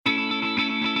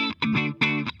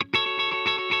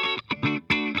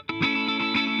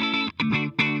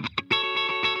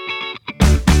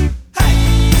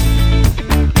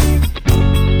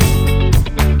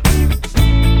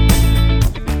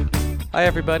Hi,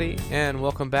 everybody, and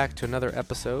welcome back to another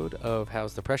episode of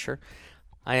How's the Pressure?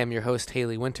 I am your host,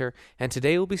 Haley Winter, and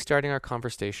today we'll be starting our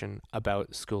conversation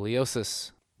about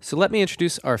scoliosis. So let me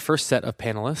introduce our first set of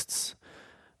panelists.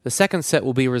 The second set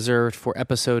will be reserved for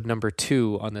episode number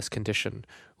 2 on this condition,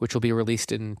 which will be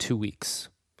released in 2 weeks.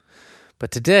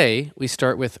 But today, we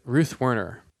start with Ruth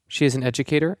Werner. She is an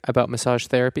educator about massage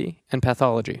therapy and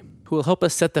pathology, who will help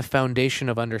us set the foundation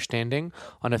of understanding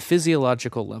on a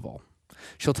physiological level.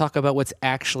 She'll talk about what's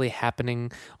actually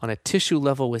happening on a tissue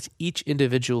level with each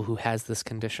individual who has this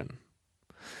condition.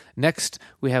 Next,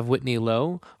 we have Whitney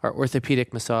Lowe, our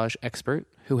orthopedic massage expert,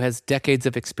 who has decades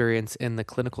of experience in the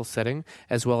clinical setting,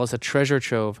 as well as a treasure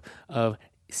trove of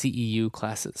CEU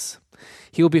classes.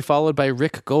 He will be followed by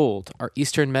Rick Gold, our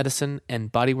Eastern medicine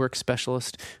and bodywork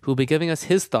specialist, who will be giving us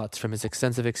his thoughts from his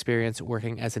extensive experience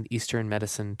working as an Eastern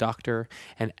medicine doctor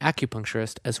and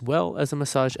acupuncturist, as well as a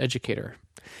massage educator.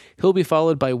 He'll be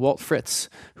followed by Walt Fritz,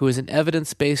 who is an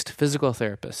evidence-based physical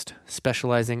therapist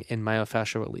specializing in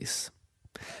myofascial release.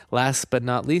 Last but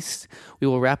not least, we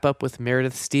will wrap up with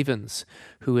Meredith Stevens,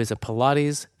 who is a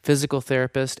Pilates, physical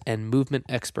therapist, and movement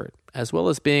expert, as well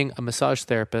as being a massage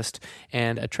therapist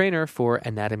and a trainer for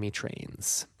Anatomy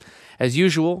Trains. As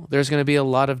usual, there's going to be a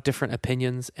lot of different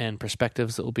opinions and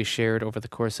perspectives that will be shared over the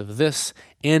course of this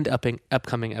and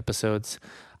upcoming episodes.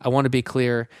 I want to be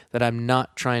clear that I'm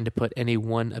not trying to put any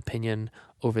one opinion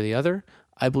over the other.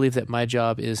 I believe that my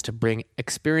job is to bring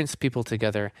experienced people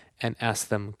together and ask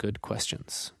them good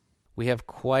questions. We have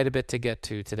quite a bit to get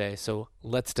to today, so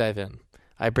let's dive in.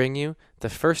 I bring you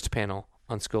the first panel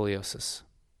on scoliosis.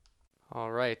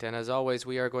 All right, and as always,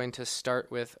 we are going to start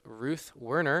with Ruth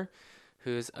Werner,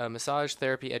 who's a massage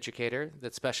therapy educator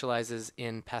that specializes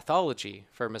in pathology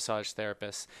for massage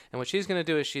therapists. And what she's going to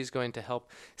do is she's going to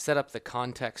help set up the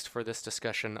context for this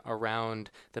discussion around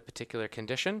the particular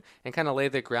condition and kind of lay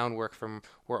the groundwork from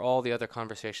where all the other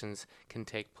conversations can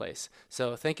take place.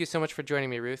 So thank you so much for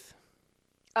joining me, Ruth.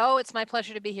 Oh, it's my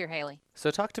pleasure to be here, Haley. So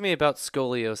talk to me about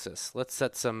scoliosis. Let's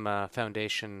set some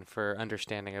foundation for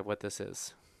understanding of what this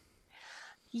is.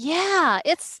 Yeah,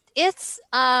 it's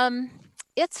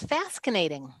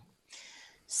fascinating.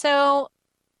 So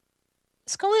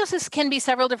scoliosis can be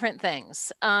several different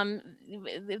things.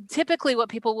 Typically what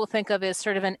people will think of is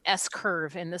sort of an S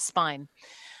curve in the spine.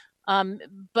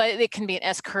 But it can be an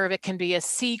S curve, it can be a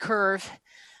C curve,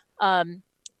 and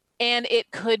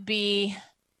it could be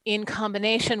in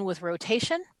combination with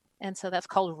rotation, and so that's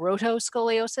called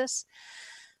rotoscoliosis.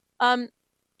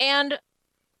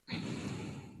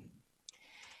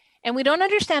 And we don't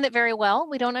understand it very well.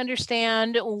 We don't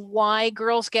understand why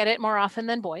girls get it more often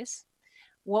than boys.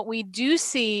 What we do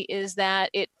see is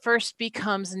that it first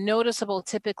becomes noticeable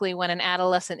typically when an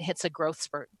adolescent hits a growth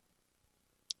spurt.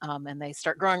 And they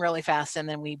start growing really fast, and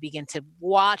then we begin to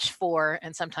watch for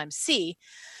and sometimes see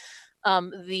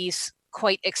these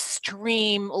quite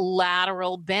extreme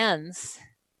lateral bends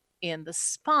in the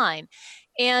spine.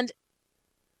 And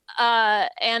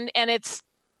it's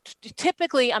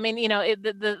typically, I mean, you know,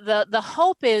 the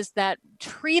hope is that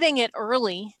treating it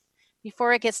early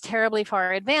before it gets terribly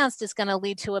far advanced is going to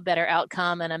lead to a better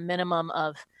outcome and a minimum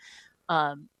of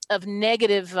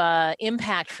negative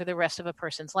impact for the rest of a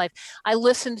person's life. I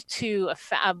listened to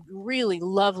a really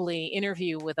lovely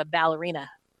interview with a ballerina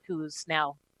who's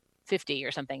now 50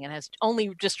 or something and has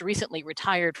only just recently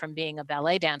retired from being a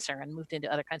ballet dancer and moved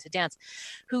into other kinds of dance,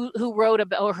 who wrote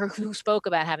about, or who spoke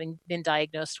about having been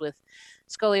diagnosed with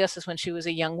scoliosis when she was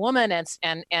a young woman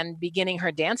and beginning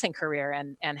her dancing career,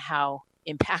 and how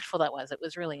impactful that was. It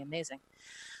was really amazing.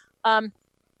 And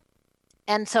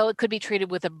so it could be treated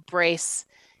with a brace.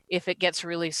 If it gets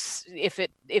really,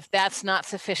 if that's not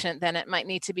sufficient, then it might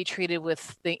need to be treated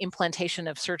with the implantation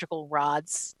of surgical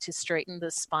rods to straighten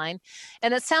the spine.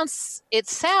 And it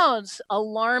sounds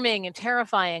alarming and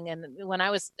terrifying. And when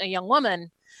I was a young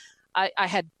woman, I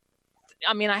had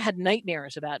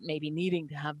nightmares about maybe needing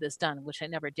to have this done, which I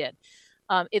never did.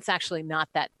 It's actually not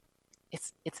that.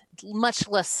 It's much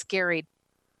less scary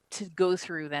to go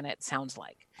through than it sounds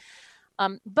like.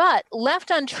 But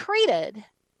left untreated,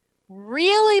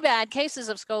 really bad cases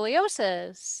of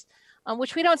scoliosis,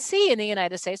 which we don't see in the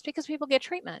United States because people get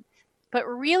treatment, but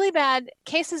really bad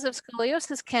cases of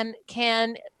scoliosis can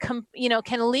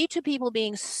lead to people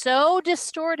being so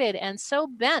distorted and so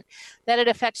bent that it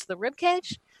affects the rib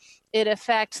cage, it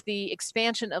affects the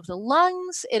expansion of the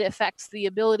lungs, it affects the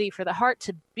ability for the heart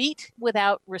to beat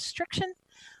without restriction,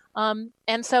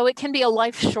 and so it can be a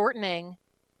life-shortening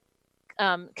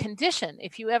condition.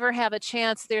 If you ever have a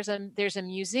chance, there's a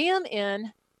museum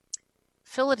in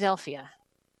Philadelphia,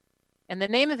 and the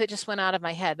name of it just went out of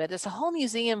my head, but it's a whole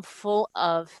museum full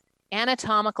of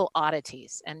anatomical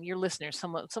oddities. And your listeners,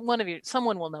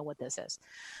 someone will know what this is.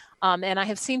 And I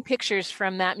have seen pictures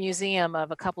from that museum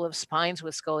of a couple of spines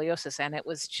with scoliosis, and it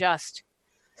was just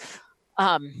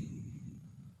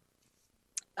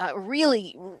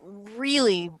really,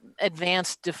 really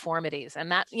advanced deformities.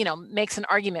 And that, makes an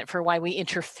argument for why we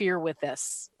interfere with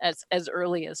this as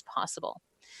early as possible.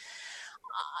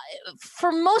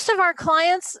 For most of our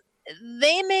clients,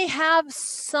 they may have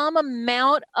some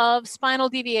amount of spinal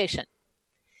deviation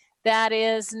that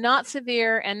is not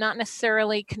severe and not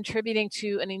necessarily contributing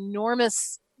to an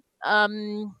enormous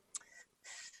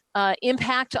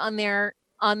impact on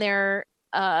their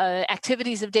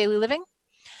activities of daily living.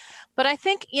 But I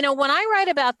think, when I write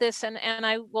about this, and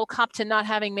I will cop to not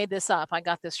having made this up, I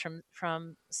got this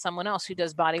from someone else who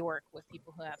does body work with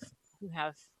people who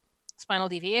have spinal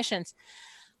deviations.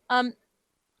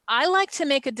 I like to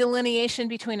make a delineation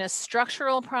between a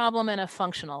structural problem and a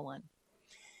functional one.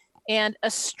 And a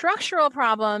structural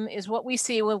problem is what we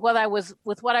see with what I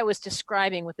was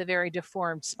describing with the very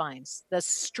deformed spines. The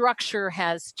structure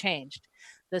has changed.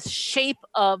 The shape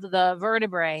of the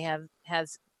vertebrae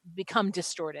has become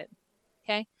distorted.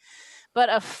 Okay. But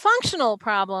a functional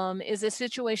problem is a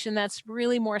situation that's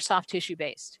really more soft tissue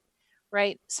based,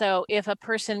 right? So if a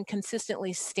person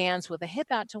consistently stands with a hip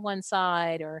out to one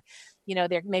side, or,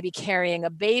 they're maybe carrying a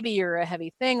baby or a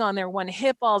heavy thing on their one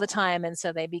hip all the time, and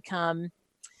so they become,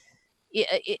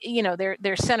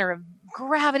 their center of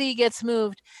gravity gets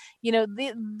moved,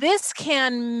 this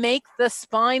can make the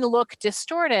spine look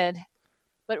distorted,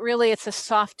 but really it's a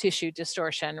soft tissue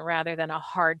distortion rather than a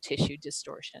hard tissue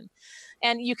distortion.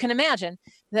 And you can imagine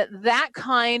that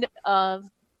kind of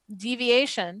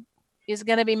deviation is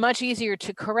going to be much easier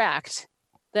to correct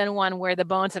than one where the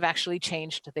bones have actually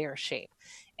changed their shape.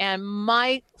 And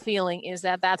my feeling is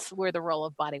that that's where the role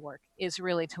of body work is,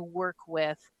 really to work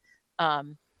with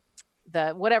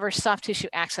the whatever soft tissue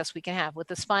access we can have with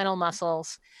the spinal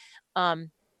muscles,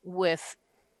 with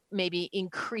maybe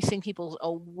increasing people's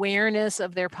awareness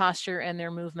of their posture and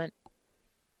their movement.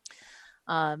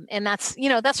 And that's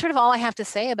sort of all I have to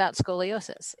say about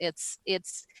scoliosis.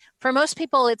 It's for most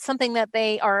people, it's something that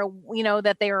they are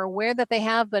aware that they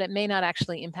have, but it may not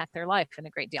actually impact their life in a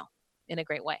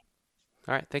great way.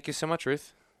 All right. Thank you so much,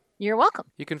 Ruth. You're welcome.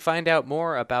 You can find out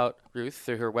more about Ruth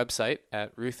through her website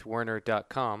at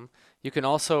ruthwerner.com. You can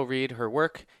also read her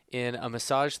work in A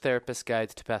Massage Therapist's Guide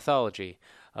to Pathology,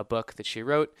 a book that she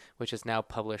wrote, which is now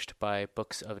published by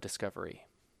Books of Discovery.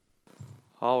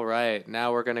 All right,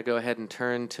 now we're going to go ahead and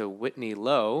turn to Whitney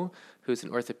Lowe, who's an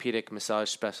orthopedic massage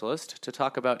specialist, to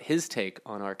talk about his take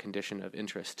on our condition of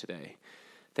interest today.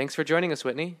 Thanks for joining us,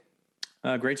 Whitney.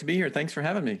 Great to be here. Thanks for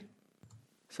having me.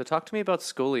 So talk to me about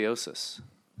scoliosis.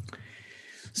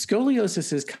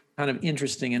 Scoliosis is kind of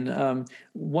interesting, and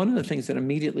one of the things that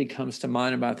immediately comes to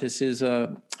mind about this is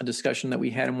a discussion that we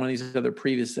had in one of these other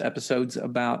previous episodes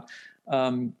about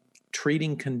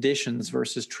treating conditions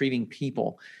versus treating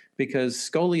people, because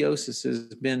scoliosis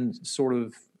has been sort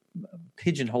of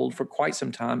pigeonholed for quite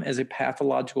some time as a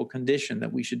pathological condition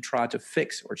that we should try to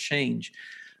fix or change.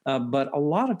 But a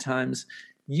lot of times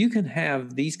you can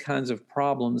have these kinds of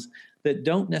problems that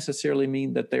don't necessarily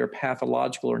mean that they are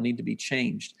pathological or need to be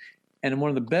changed. And one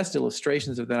of the best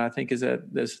illustrations of that, I think, is that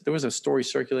there was a story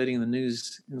circulating in the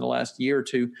news in the last year or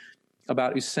two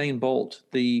about Usain Bolt,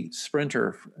 the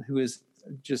sprinter who has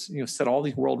just set all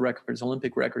these world records,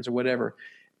 Olympic records or whatever.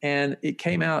 And it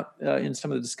came out in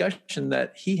some of the discussion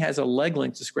that he has a leg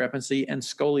length discrepancy and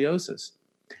scoliosis.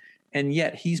 And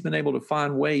yet he's been able to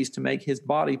find ways to make his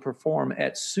body perform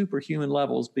at superhuman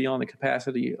levels beyond the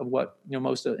capacity of what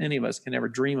most of any of us can ever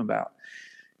dream about.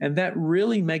 And that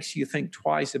really makes you think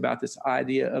twice about this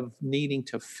idea of needing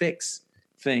to fix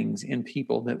things in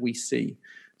people that we see.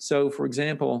 So, for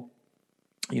example,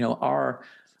 our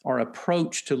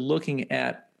approach to looking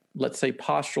at, let's say,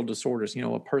 postural disorders,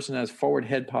 a person has forward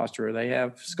head posture, or they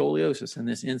have scoliosis in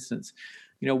this instance.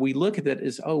 We look at that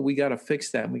as, we got to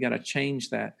fix that and we got to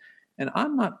change that. And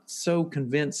I'm not so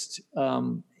convinced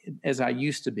as I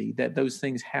used to be that those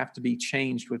things have to be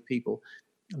changed with people.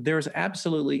 There's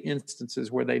absolutely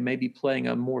instances where they may be playing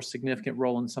a more significant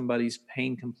role in somebody's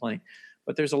pain complaint.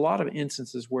 But there's a lot of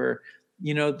instances where,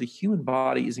 the human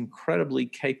body is incredibly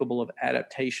capable of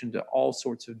adaptation to all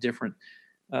sorts of different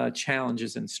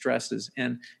challenges and stresses.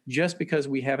 And just because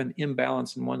we have an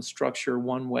imbalance in one structure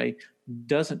one way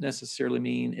doesn't necessarily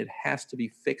mean it has to be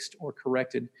fixed or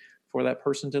corrected for that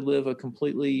person to live a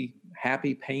completely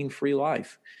happy, pain-free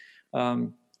life.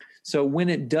 So when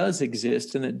it does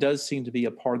exist, and it does seem to be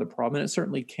a part of the problem, and it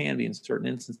certainly can be in certain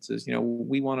instances,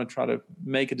 we want to try to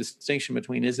make a distinction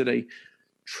between, is it a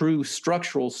true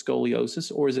structural scoliosis,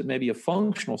 or is it maybe a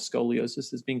functional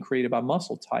scoliosis that's being created by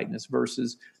muscle tightness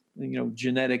versus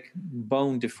genetic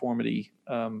bone deformity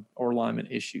or alignment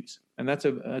issues? And that's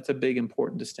a big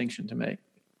important distinction to make.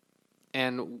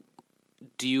 And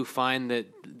do you find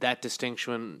that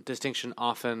distinction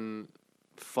often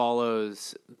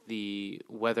follows the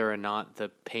whether or not the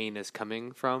pain is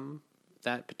coming from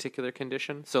that particular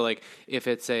condition? So, like, if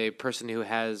it's a person who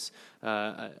has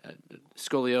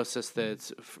scoliosis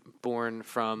that's born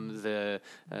from their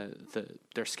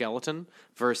skeleton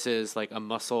versus like a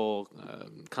muscle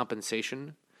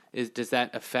compensation, does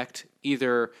that affect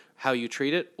either how you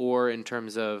treat it or in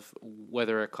terms of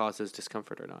whether it causes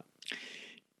discomfort or not?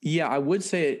 Yeah, I would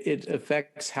say it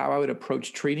affects how I would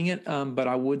approach treating it, but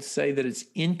I would say that it's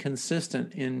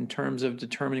inconsistent in terms of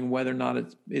determining whether or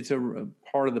not it's a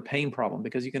part of the pain problem,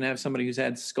 because you can have somebody who's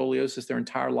had scoliosis their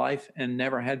entire life and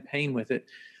never had pain with it,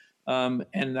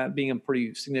 and that being a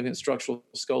pretty significant structural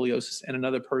scoliosis, and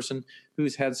another person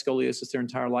who's had scoliosis their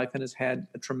entire life and has had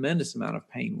a tremendous amount of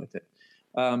pain with it.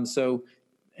 And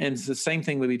the same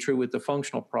thing would be true with the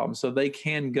functional problem. So they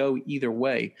can go either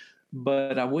way.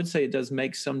 But I would say it does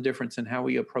make some difference in how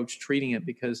we approach treating it,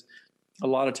 because a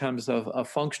lot of times a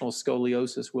functional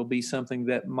scoliosis will be something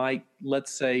that might,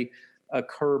 let's say,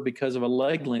 occur because of a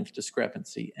leg length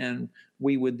discrepancy. And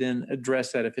we would then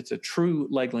address that. If it's a true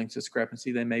leg length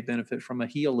discrepancy, they may benefit from a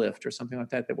heel lift or something like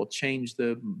that will change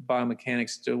the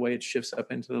biomechanics to the way it shifts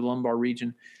up into the lumbar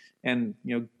region and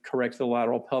correct the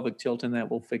lateral pelvic tilt, and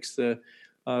that will fix the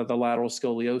lateral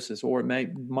scoliosis. Or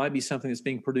it might be something that's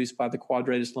being produced by the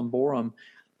quadratus lumborum,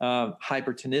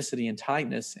 hypertonicity and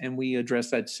tightness, and we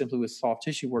address that simply with soft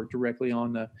tissue work directly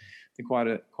on the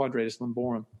quadratus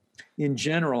lumborum. In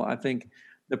general, I think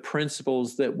the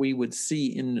principles that we would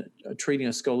see in treating a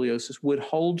scoliosis would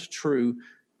hold true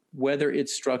whether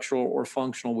it's structural or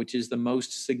functional, which is the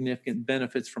most significant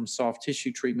benefits from soft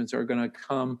tissue treatments are going to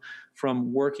come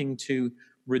from working to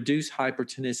reduce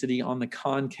hypertonicity on the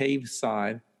concave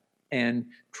side and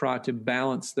try to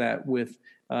balance that with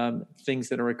things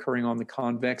that are occurring on the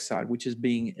convex side, which is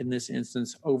being, in this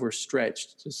instance,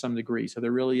 overstretched to some degree. So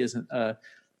there really isn't a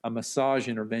massage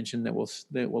intervention that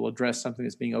will address something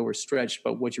that's being overstretched.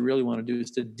 But what you really want to do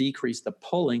is to decrease the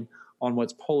pulling on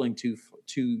what's pulling too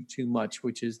much,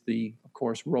 which is the, of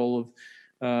course, role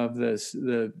of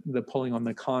the pulling on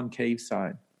the concave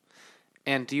side.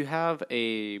 And do you have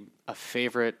a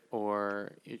favorite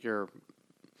or your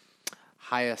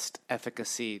highest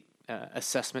efficacy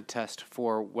assessment test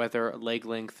for whether leg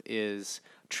length is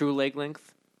true leg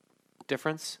length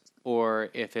difference or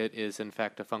if it is in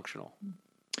fact a functional?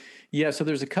 Yeah, so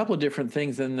there's a couple of different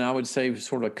things, and I would say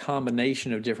sort of a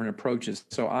combination of different approaches.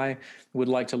 So I would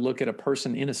like to look at a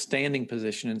person in a standing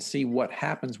position and see what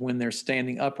happens when they're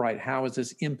standing upright. How is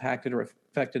this impacted or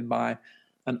affected by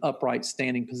an upright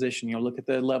standing position? Look at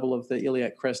the level of the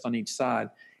iliac crest on each side,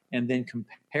 and then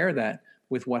compare that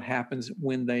with what happens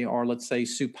when they are, let's say,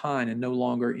 supine and no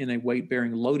longer in a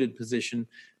weight-bearing loaded position.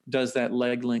 Does that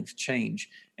leg length change?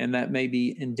 And that may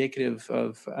be indicative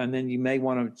of, and then you may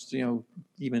want to,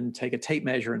 even take a tape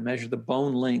measure and measure the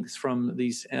bone lengths from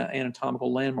these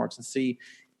anatomical landmarks and see,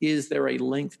 is there a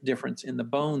length difference in the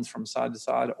bones from side to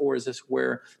side, or is this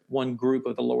where one group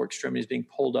of the lower extremity is being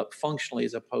pulled up functionally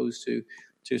as opposed to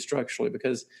structurally?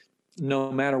 Because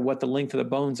no matter what the length of the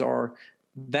bones are,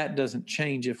 that doesn't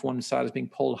change if one side is being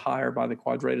pulled higher by the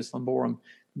quadratus lumborum.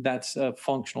 That's a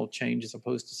functional change as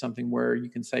opposed to something where you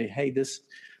can say, hey, this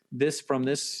from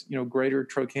this greater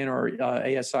trochanter or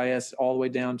ASIS all the way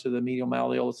down to the medial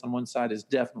malleolus on one side is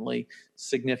definitely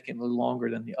significantly longer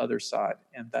than the other side,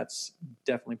 and that's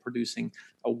definitely producing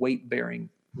a weight-bearing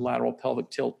lateral pelvic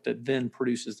tilt that then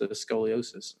produces the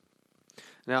scoliosis.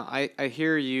 Now, I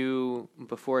hear you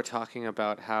before talking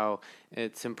about how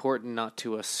it's important not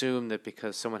to assume that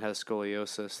because someone has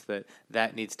scoliosis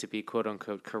that needs to be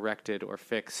quote-unquote corrected or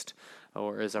fixed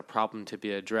or is a problem to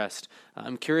be addressed.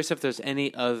 I'm curious if there's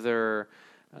any other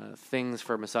things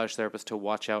for massage therapists to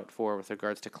watch out for with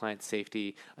regards to client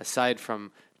safety, aside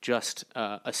from just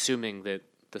assuming that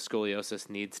the scoliosis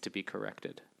needs to be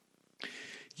corrected.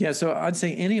 Yeah, so I'd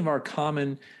say any of our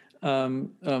common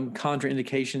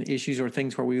contraindication issues or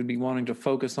things where we would be wanting to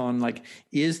focus on, like,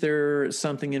 is there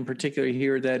something in particular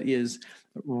here that is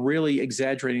really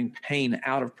exaggerating pain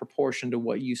out of proportion to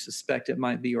what you suspect it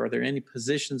might be? Or are there any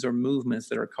positions or movements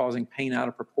that are causing pain out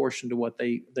of proportion to what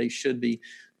they should be?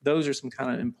 Those are some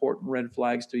kind of important red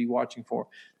flags to be watching for.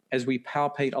 As we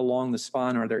palpate along the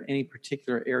spine, are there any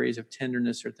particular areas of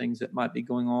tenderness or things that might be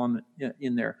going on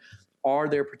in there? are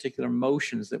there particular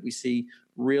motions that we see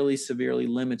really severely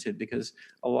limited? Because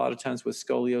a lot of times with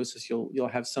scoliosis, you'll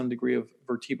have some degree of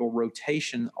vertebral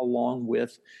rotation along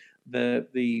with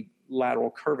the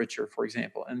lateral curvature, for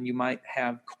example, and you might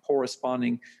have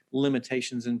corresponding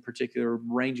limitations in particular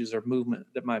ranges of movement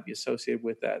that might be associated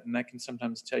with that. And that can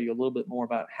sometimes tell you a little bit more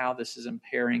about how this is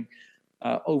impairing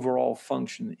overall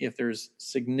function, if there's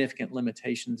significant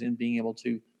limitations in being able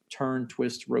to turn,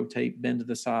 twist, rotate, bend to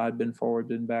the side, bend forward,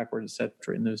 bend backward,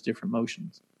 etc., in those different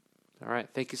motions. All right.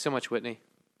 Thank you so much, Whitney.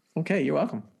 Okay, you're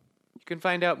welcome. You can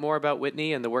find out more about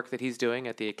Whitney and the work that he's doing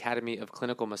at the Academy of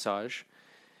Clinical Massage.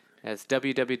 That's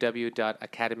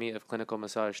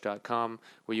www.academyofclinicalmassage.com,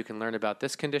 where you can learn about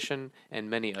this condition and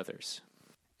many others.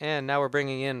 And now we're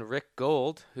bringing in Rick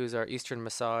Gold, who's our Eastern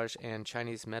massage and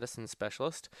Chinese medicine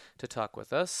specialist, to talk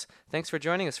with us. Thanks for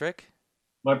joining us, Rick.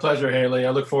 My pleasure, Haley.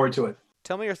 I look forward to it.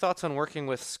 Tell me your thoughts on working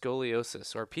with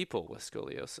scoliosis or people with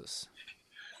scoliosis.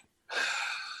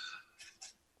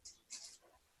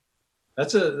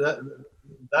 That's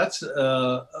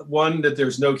one that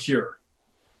there's no cure.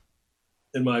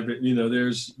 In my,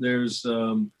 there's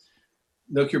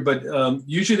no cure, but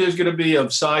usually there's going to be a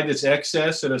side that's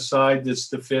excess and a side that's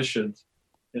deficient,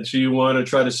 and so you want to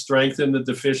try to strengthen the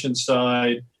deficient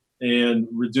side and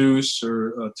reduce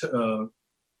or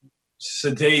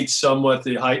sedate somewhat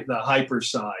the hyper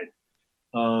side.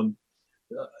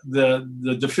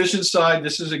 The deficient side,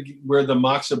 this is where the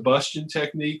moxibustion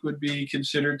technique would be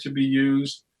considered to be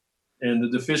used, and the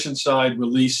deficient side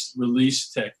release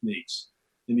techniques.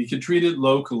 And you can treat it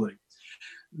locally.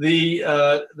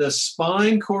 The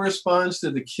spine corresponds to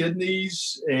the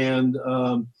kidneys and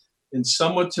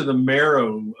somewhat to the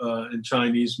marrow in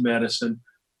Chinese medicine.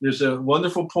 There's a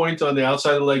wonderful point on the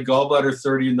outside of the leg, gallbladder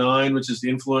 39, which is the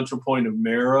influential point of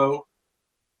marrow.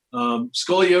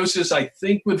 Scoliosis, I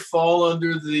think, would fall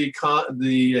under the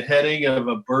heading of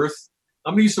a birth.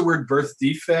 I'm going to use the word birth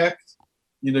defect.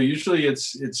 Usually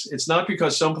it's not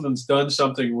because someone's done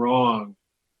something wrong.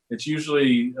 It's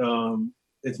usually,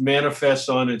 it manifests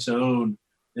on its own,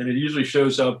 and it usually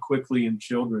shows up quickly in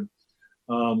children.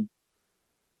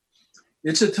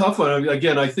 It's a tough one.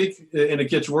 Again, I think, and it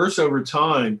gets worse over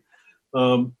time.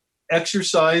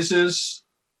 Exercises,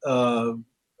 an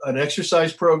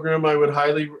exercise program I would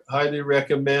highly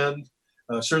recommend.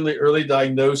 Certainly early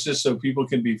diagnosis so people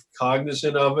can be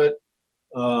cognizant of it,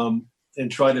 and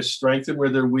try to strengthen where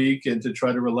they're weak and to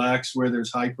try to relax where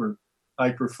there's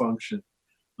hyperfunction.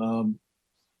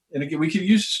 And again, we can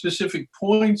use specific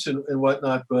points and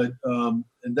whatnot, but and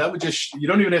that would you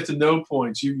don't even have to know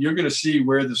points. You're going to see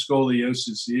where the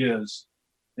scoliosis is,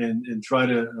 and try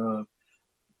to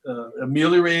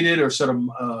ameliorate it or sort of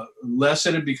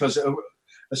lessen it,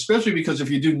 especially because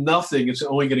if you do nothing, it's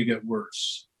only going to get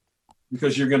worse,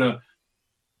 because you're going to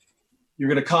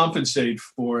compensate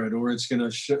for it, or it's going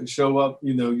to show up.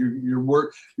 Your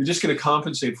work. You're just going to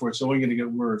compensate for it. It's only going to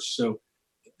get worse. So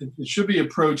it should be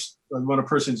approached when a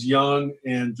person's young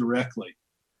and directly.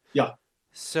 Yeah.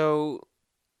 So,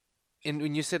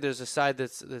 when you said there's a side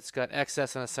that's got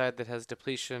excess and a side that has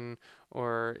depletion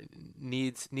or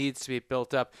needs to be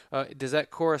built up, does that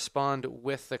correspond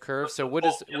with the curve? So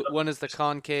one is the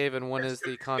concave and one is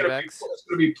the convex? It's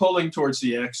going to be pulling towards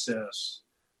the excess.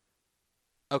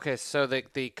 Okay, so the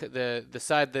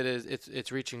side that is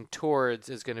it's reaching towards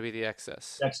is going to be the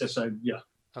excess. Excess side, yeah.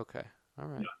 Okay, all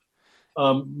right. Yeah.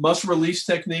 Muscle release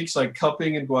techniques like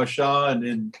cupping and gua sha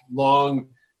and long,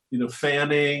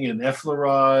 fanning and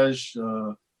effleurage,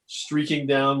 streaking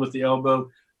down with the elbow.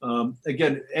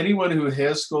 Again, anyone who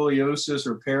has scoliosis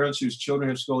or parents whose children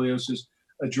have scoliosis,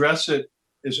 address it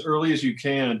as early as you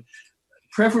can,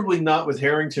 preferably not with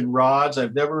Harrington rods.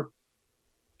 I've never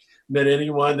met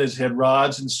anyone that's had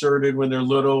rods inserted when they're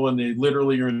little, when they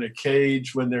literally are in a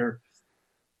cage when they're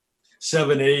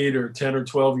 7, 8, or 10 or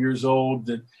 12 years old,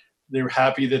 that they were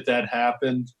happy that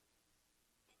happened.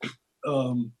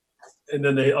 And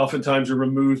then they oftentimes are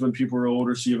removed when people are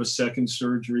older, so you have a second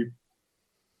surgery.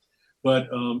 But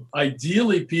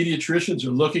ideally, pediatricians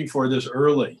are looking for this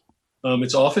early.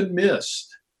 It's often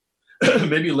missed,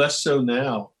 maybe less so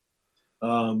now.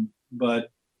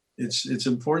 But it's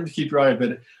important to keep your eye.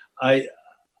 But I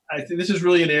think this is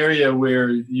really an area where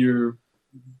your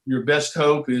best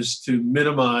hope is to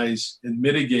minimize and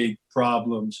mitigate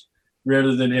problems,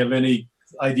 rather than have any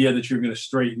idea that you're going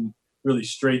to really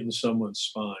straighten someone's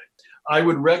spine. I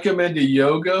would recommend a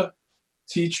yoga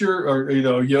teacher or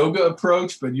a yoga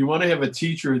approach, but you want to have a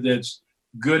teacher that's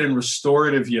good in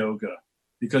restorative yoga,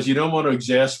 because you don't want to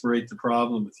exasperate the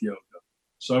problem with yoga.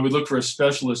 So I would look for a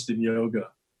specialist in yoga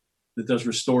that does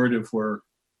restorative work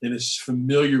and is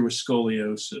familiar with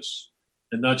scoliosis,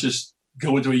 and not just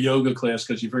go into a yoga class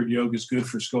because you've heard yoga is good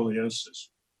for scoliosis.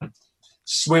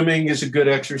 Swimming is a good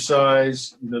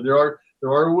exercise. There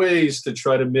are ways to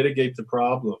try to mitigate the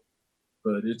problem,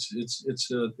 but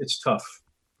it's tough.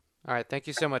 All right. Thank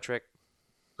you so much, Rick.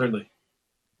 Certainly.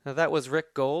 Now, that was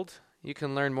Rick Gold. You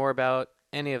can learn more about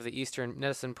any of the Eastern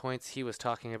medicine points he was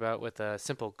talking about with a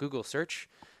simple Google search.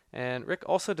 And Rick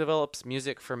also develops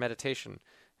music for meditation.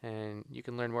 And you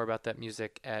can learn more about that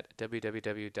music at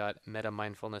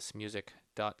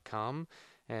www.metamindfulnessmusic.com.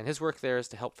 And his work there is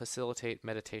to help facilitate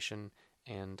meditation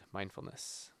and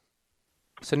mindfulness.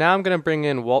 So now I'm going to bring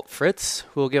in Walt Fritz,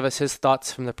 who will give us his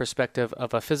thoughts from the perspective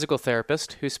of a physical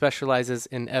therapist who specializes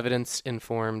in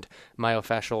evidence-informed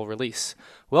myofascial release.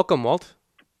 Welcome, Walt.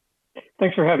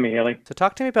 Thanks for having me, Haley. So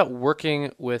talk to me about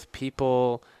working with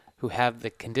people who have the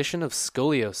condition of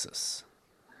scoliosis.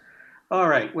 All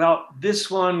right. Well, this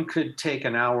one could take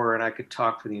an hour, and I could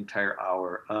talk for the entire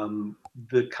hour.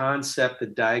 The concept, the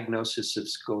diagnosis of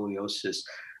scoliosis,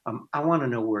 I want to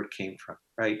know where it came from,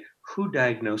 right? Who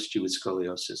diagnosed you with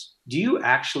scoliosis? Do you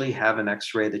actually have an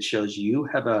X-ray that shows you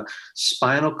have a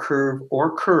spinal curve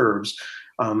or curves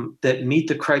that meet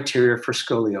the criteria for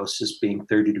scoliosis being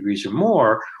 30 degrees or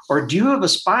more? Or do you have a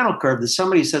spinal curve that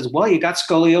somebody says, well, you got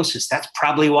scoliosis, that's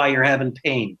probably why you're having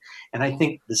pain? And I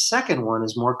think the second one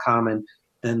is more common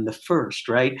than the first,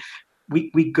 right?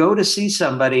 We go to see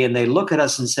somebody and they look at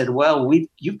us and said, well,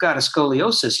 you've got a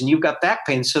scoliosis and you've got back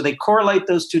pain. So they correlate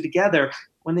those two together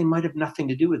when they might have nothing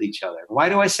to do with each other. Why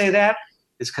do I say that?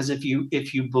 It's because if you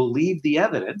believe the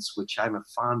evidence, which I'm a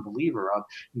fond believer of,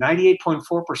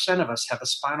 98.4% of us have a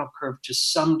spinal curve to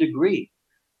some degree.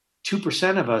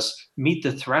 2% of us meet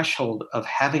the threshold of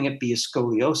having it be a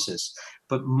scoliosis.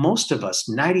 But most of us,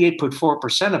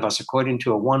 98.4% of us, according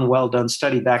to one well-done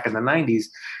study back in the 90s,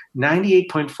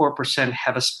 98.4%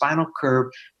 have a spinal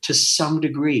curve to some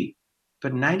degree.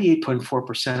 But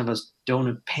 98.4% of us don't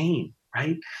have pain,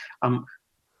 right?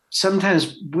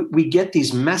 Sometimes we get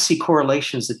these messy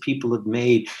correlations that people have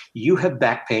made. You have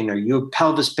back pain, or you have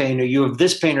pelvis pain, or you have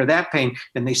this pain or that pain,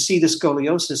 and they see the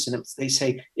scoliosis and they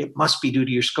say it must be due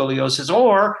to your scoliosis.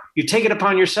 Or you take it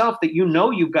upon yourself that you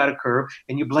know you've got a curve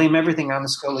and you blame everything on the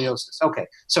scoliosis. Okay,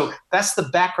 so that's the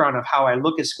background of how I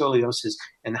look at scoliosis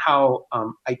and how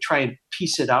I try and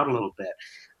piece it out a little bit.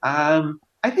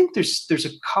 I think there's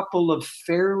a couple of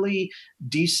fairly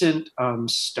decent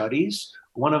studies.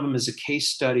 One of them is a case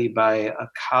study by a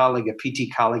colleague, a PT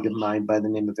colleague of mine by the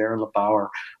name of Aaron LeBauer,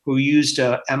 who used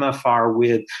MFR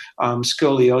with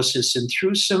scoliosis, and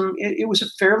through it was a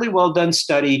fairly well done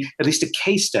study, at least a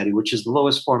case study, which is the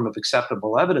lowest form of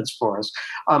acceptable evidence for us,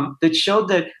 that showed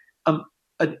that an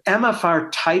MFR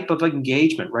type of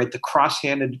engagement, right, the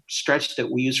cross-handed stretch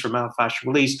that we use for myofascial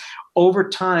release, over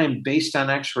time, based on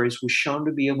x-rays, was shown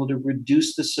to be able to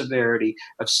reduce the severity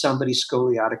of somebody's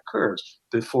scoliotic curves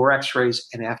before x-rays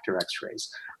and after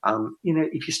x-rays.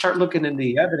 If you start looking into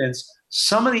the evidence,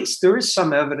 there is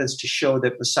some evidence to show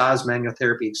that massage, manual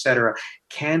therapy, et cetera,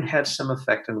 can have some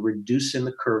effect on reducing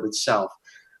the curve itself.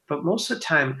 But most of the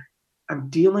time, I'm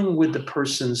dealing with the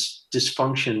person's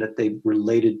dysfunction that they've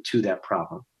related to that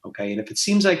problem, okay? And if it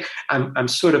seems like I'm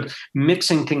sort of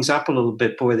mixing things up a little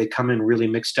bit, boy, they come in really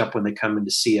mixed up when they come in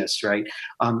to see us, right?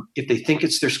 If they think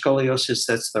it's their scoliosis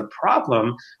that's their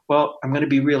problem, well, I'm going to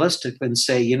be realistic and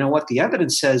say, you know what? The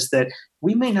evidence says that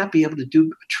we may not be able to do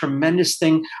a tremendous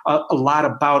thing, a lot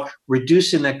about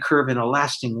reducing that curve in a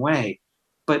lasting way,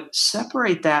 but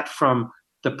separate that from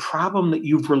the problem that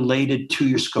you've related to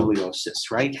your scoliosis,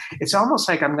 right? It's almost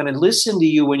like I'm going to listen to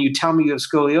you when you tell me you have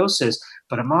scoliosis,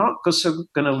 but I'm also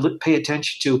going to pay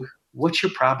attention to what's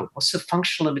your problem? What's the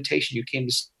functional limitation you came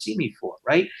to see me for,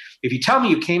 right? If you tell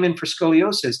me you came in for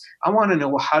scoliosis, I want to know,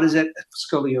 well, how does that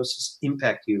scoliosis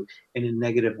impact you in a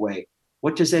negative way?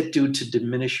 What does that do to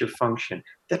diminish your function?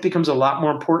 That becomes a lot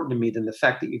more important to me than the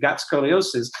fact that you got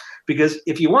scoliosis, because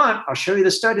if you want, I'll show you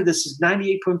the study. This is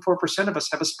 98.4% of us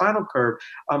have a spinal curve.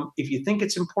 If you think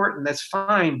it's important, that's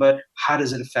fine, but how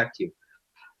does it affect you?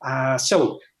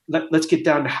 So let's get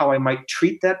down to how I might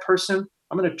treat that person.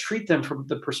 I'm going to treat them from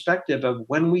the perspective of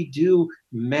when we do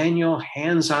manual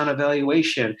hands-on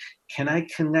evaluation, can I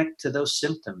connect to those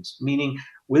symptoms? Meaning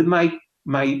with my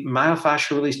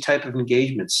myofascial release type of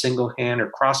engagement, single hand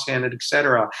or cross-handed, et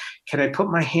cetera, can I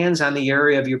put my hands on the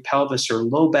area of your pelvis or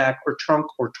low back or trunk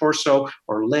or torso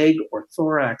or leg or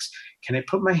thorax? Can I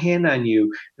put my hand on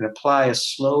you and apply a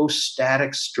slow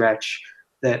static stretch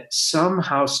that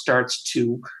somehow starts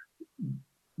to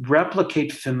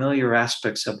replicate familiar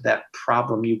aspects of that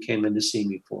problem you came in to see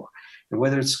me for? And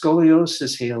whether it's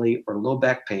scoliosis, Haley, or low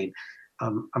back pain,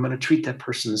 I'm going to treat that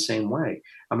person the same way.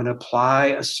 I'm going to apply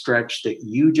a stretch that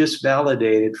you just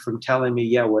validated from telling me,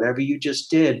 yeah, whatever you just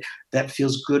did, that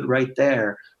feels good right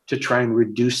there, to try and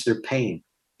reduce their pain.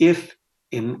 If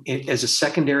as a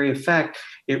secondary effect,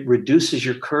 it reduces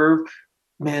your curve,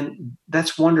 man,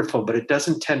 that's wonderful, but it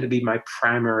doesn't tend to be my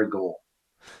primary goal.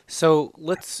 So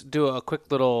let's do a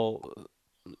quick little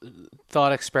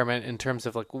thought experiment in terms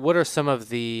of like, what are some of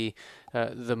the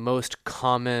most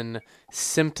common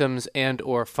symptoms and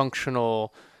or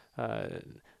functional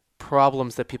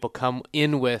problems that people come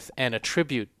in with and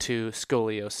attribute to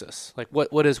scoliosis? Like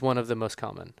what is one of the most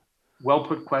common? Well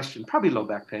put question. Probably low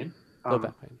back pain. Low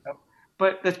back pain.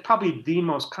 But that's probably the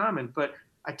most common. But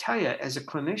I tell you, as a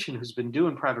clinician who's been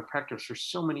doing private practice for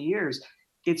so many years,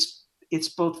 it's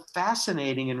both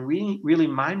fascinating and really, really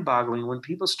mind-boggling when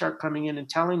people start coming in and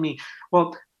telling me,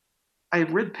 well, I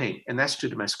have rib pain, and that's due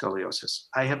to my scoliosis.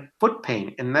 I have foot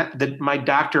pain, and that my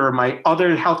doctor or my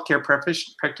other healthcare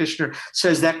practitioner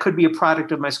says that could be a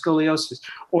product of my scoliosis,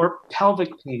 or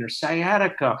pelvic pain, or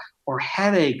sciatica, or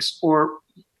headaches, or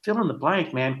fill in the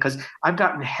blank, man, because I've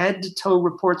gotten head-to-toe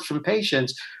reports from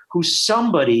patients who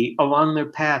somebody along their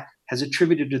path has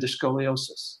attributed to the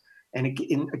scoliosis. And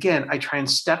again, I try and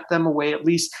step them away at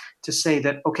least to say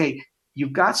that, okay,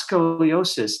 you've got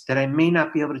scoliosis that I may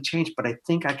not be able to change, but I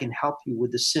think I can help you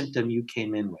with the symptom you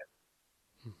came in with.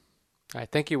 All right.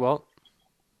 Thank you, Walt.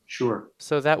 Sure.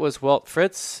 So that was Walt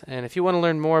Fritz. And if you want to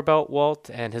learn more about Walt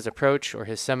and his approach or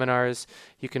his seminars,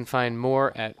 you can find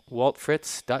more at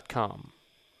waltfritz.com.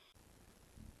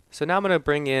 So now I'm going to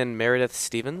bring in Meredith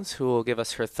Stevens, who will give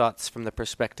us her thoughts from the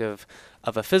perspective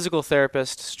of a physical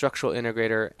therapist, structural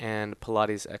integrator, and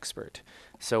Pilates expert.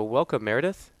 So welcome,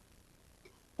 Meredith.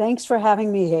 Thanks for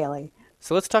having me, Haley.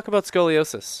 So let's talk about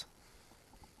scoliosis.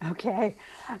 Okay.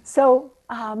 So,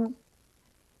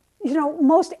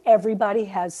 most everybody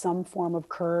has some form of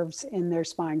curves in their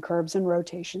spine, curves and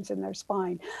rotations in their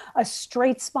spine. A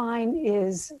straight spine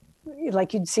is,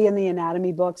 like you'd see in the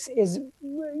anatomy books, is,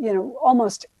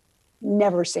 almost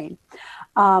never seen.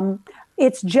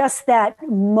 It's just that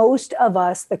most of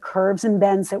us, the curves and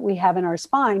bends that we have in our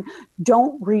spine,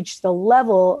 don't reach the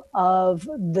level of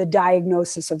the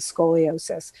diagnosis of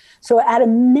scoliosis. So at a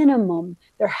minimum,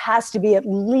 there has to be at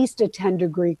least a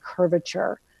 10-degree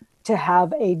curvature to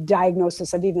have a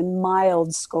diagnosis of even mild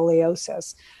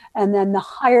scoliosis. And then the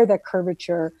higher the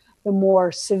curvature, the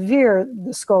more severe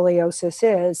the scoliosis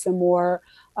is, the more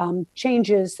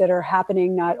changes that are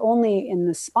happening not only in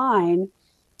the spine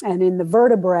and in the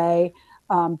vertebrae,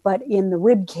 but in the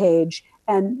rib cage.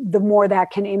 And the more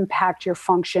that can impact your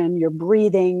function, your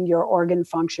breathing, your organ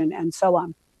function, and so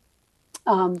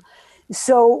on.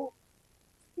 So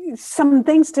some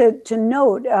things to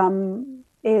note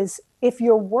is if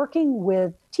you're working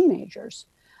with teenagers,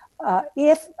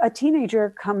 if a teenager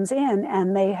comes in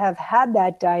and they have had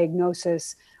that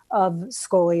diagnosis of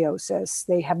scoliosis,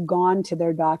 they have gone to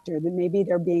their doctor, that maybe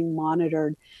they're being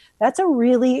monitored. That's a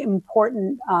really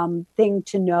important thing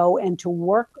to know and to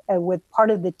work with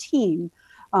part of the team,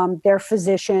 their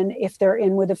physician, if they're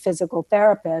in with a physical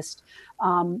therapist,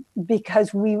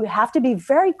 because we have to be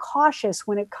very cautious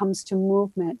when it comes to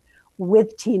movement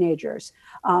with teenagers,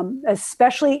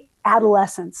 especially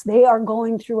adolescents. They are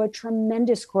going through a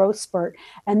tremendous growth spurt,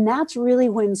 and that's really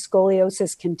when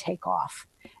scoliosis can take off.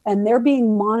 And they're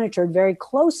being monitored very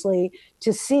closely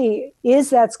to see, is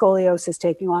that scoliosis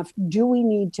taking off? Do we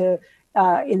need to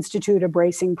institute a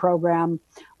bracing program?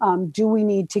 Do we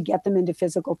need to get them into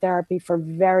physical therapy for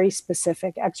very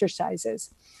specific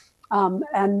exercises?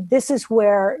 And this is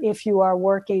where, if you are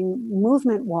working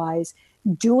movement-wise,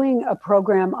 doing a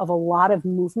program of a lot of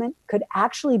movement could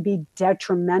actually be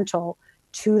detrimental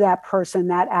to that person,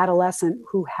 that adolescent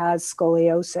who has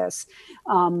scoliosis.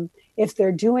 If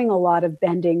they're doing a lot of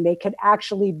bending, they could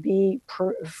actually be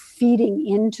feeding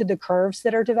into the curves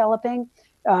that are developing,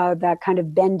 that kind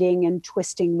of bending and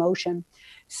twisting motion.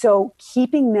 So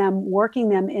keeping them, working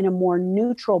them in a more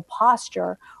neutral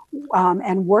posture,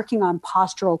 and working on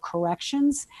postural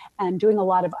corrections and doing a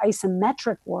lot of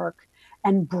isometric work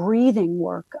and breathing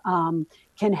work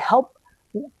can help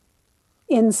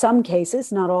in some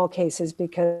cases, not all cases,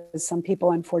 because some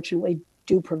people unfortunately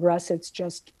do progress. It's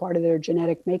just part of their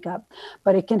genetic makeup,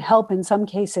 but it can help in some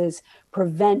cases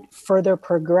prevent further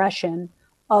progression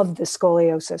of the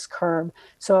scoliosis curve.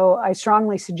 So I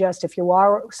strongly suggest, if you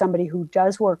are somebody who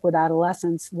does work with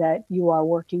adolescents, that you are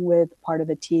working with part of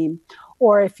a team.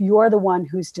 Or if you're the one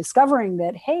who's discovering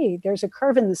that, hey, there's a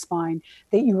curve in the spine,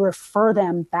 that you refer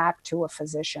them back to a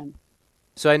physician.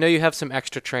 So I know you have some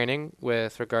extra training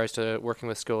with regards to working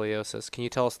with scoliosis. Can you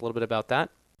tell us a little bit about that?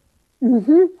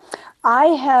 Mm-hmm. I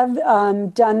have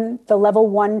done the level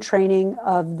 1 training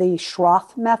of the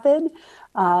Schroth method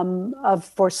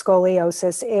for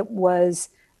scoliosis. It was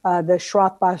the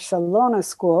Schroth Barcelona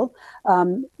School.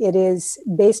 It is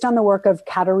based on the work of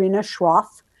Katharina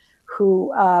Schroth,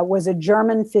 who was a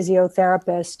German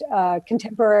physiotherapist,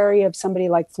 contemporary of somebody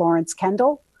like Florence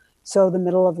Kendall, so the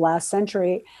middle of last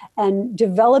century, and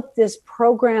developed this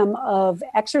program of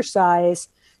exercise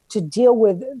to deal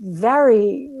with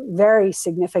very, very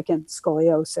significant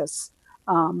scoliosis,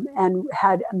 and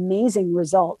had amazing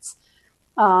results.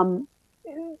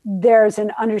 There's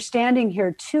an understanding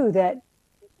here too that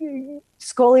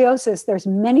scoliosis, there's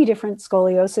many different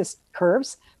scoliosis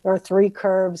curves. There are 3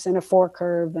 curves and a 4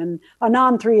 curve and a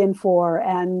non-3 and 4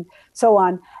 and so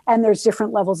on. And there's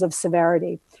different levels of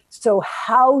severity. So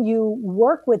how you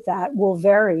work with that will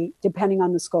vary depending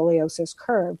on the scoliosis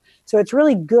curve. So it's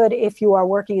really good if you are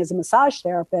working as a massage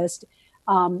therapist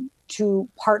to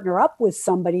partner up with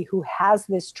somebody who has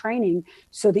this training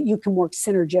so that you can work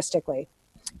synergistically.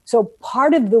 So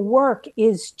part of the work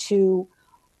is to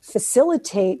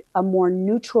facilitate a more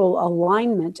neutral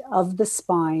alignment of the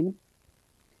spine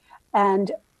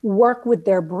and work with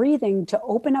their breathing to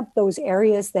open up those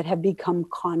areas that have become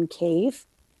concave.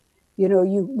 You know,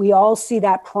 we all see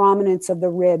that prominence of the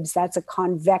ribs. That's a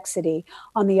convexity.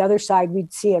 On the other side,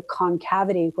 we'd see a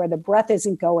concavity where the breath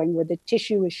isn't going, where the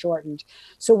tissue is shortened.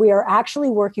 So we are actually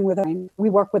working with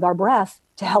our breath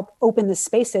to help open the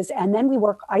spaces. And then we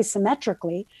work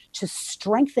isometrically to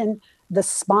strengthen the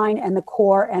spine and the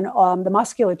core and the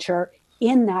musculature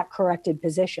in that corrected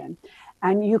position.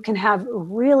 And you can have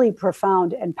really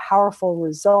profound and powerful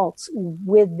results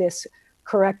with this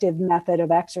corrective method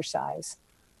of exercise.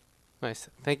 Nice.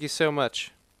 Thank you so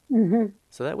much. Mm-hmm.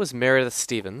 So that was Meredith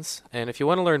Stevens. And if you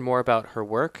want to learn more about her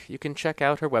work, you can check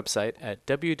out her website at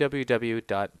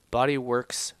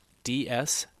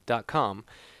www.bodyworksds.com.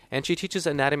 And she teaches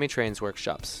Anatomy Trains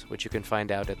workshops, which you can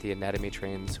find out at the Anatomy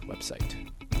Trains website.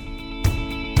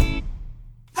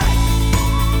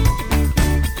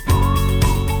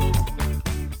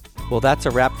 Well, that's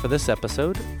a wrap for this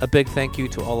episode. A big thank you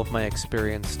to all of my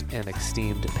experienced and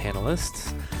esteemed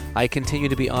panelists. I continue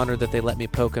to be honored that they let me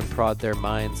poke and prod their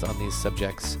minds on these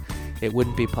subjects. It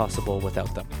wouldn't be possible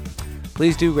without them.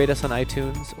 Please do rate us on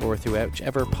iTunes or through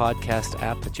whichever podcast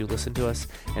app that you listen to us,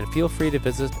 and feel free to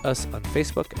visit us on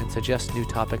Facebook and suggest new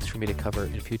topics for me to cover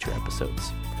in future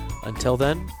episodes. Until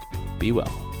then, be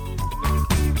well.